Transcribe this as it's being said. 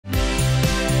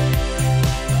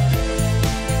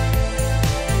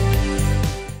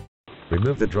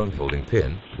Remove the drum holding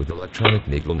pin with electronic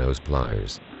needle nose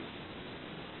pliers.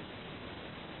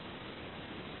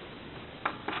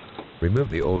 Remove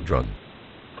the old drum.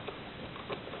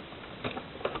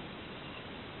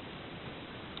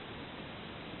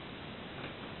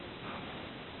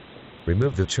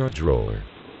 Remove the charge roller.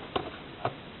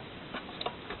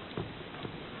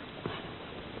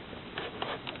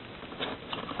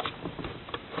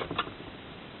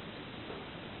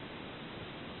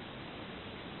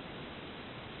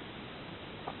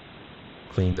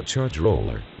 Clean the charge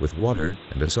roller with water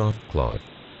and a soft cloth.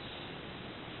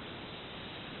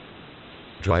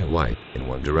 Dry wipe in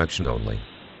one direction only.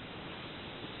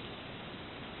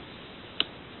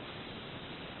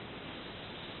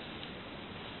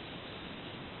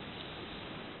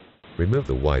 Remove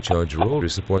the Y charge roller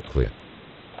support clip.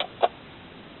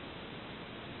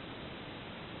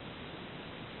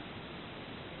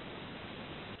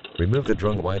 Remove the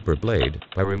drum wiper blade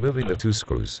by removing the 2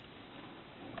 screws.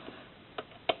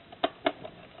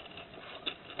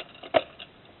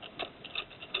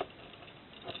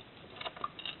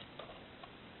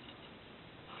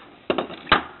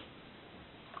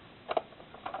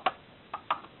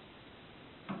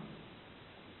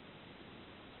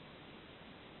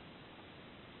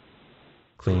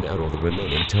 Clean out all the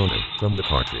remaining toner from the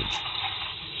cartridge.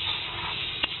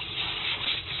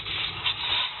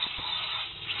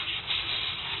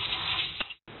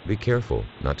 Be careful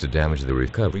not to damage the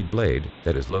recovery blade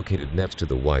that is located next to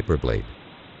the wiper blade.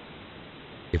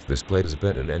 If this blade is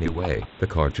bent in any way, the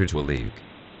cartridge will leak.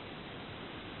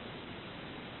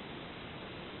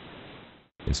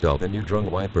 Install the new drum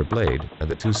wiper blade and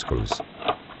the 2 screws.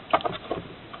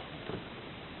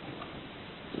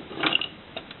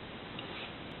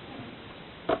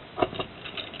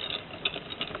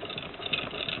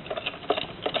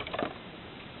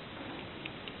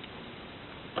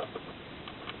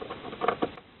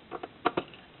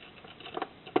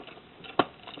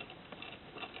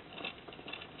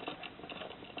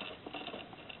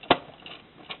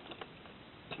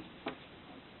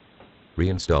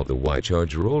 Reinstall the Y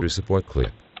charge roller support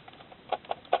clip.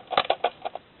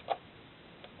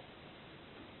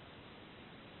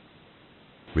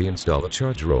 Reinstall the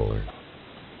charge roller.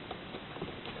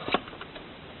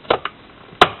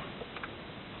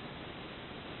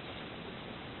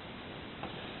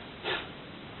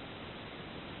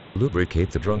 Lubricate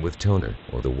the drum with toner,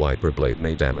 or the wiper blade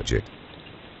may damage it.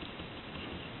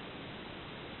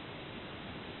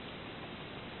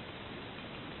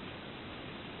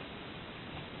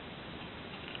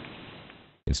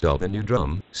 Install the new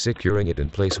drum, securing it in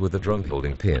place with the drum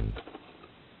holding pin.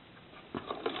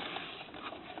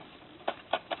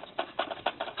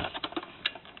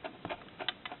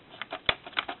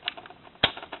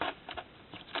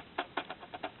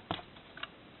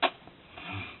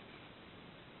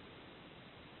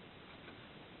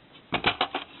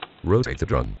 Rotate the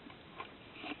drum.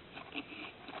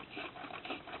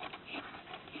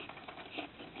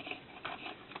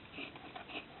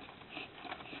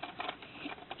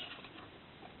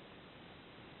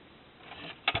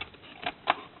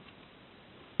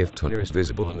 If toner is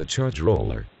visible on the charge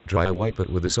roller, dry wipe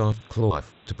it with a soft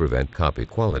cloth to prevent copy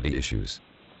quality issues.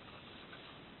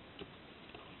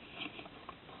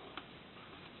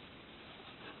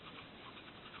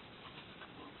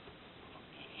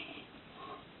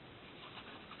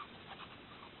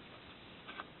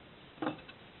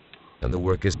 And the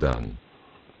work is done.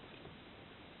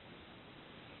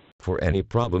 For any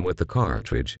problem with the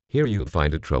cartridge, here you'll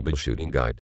find a troubleshooting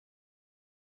guide.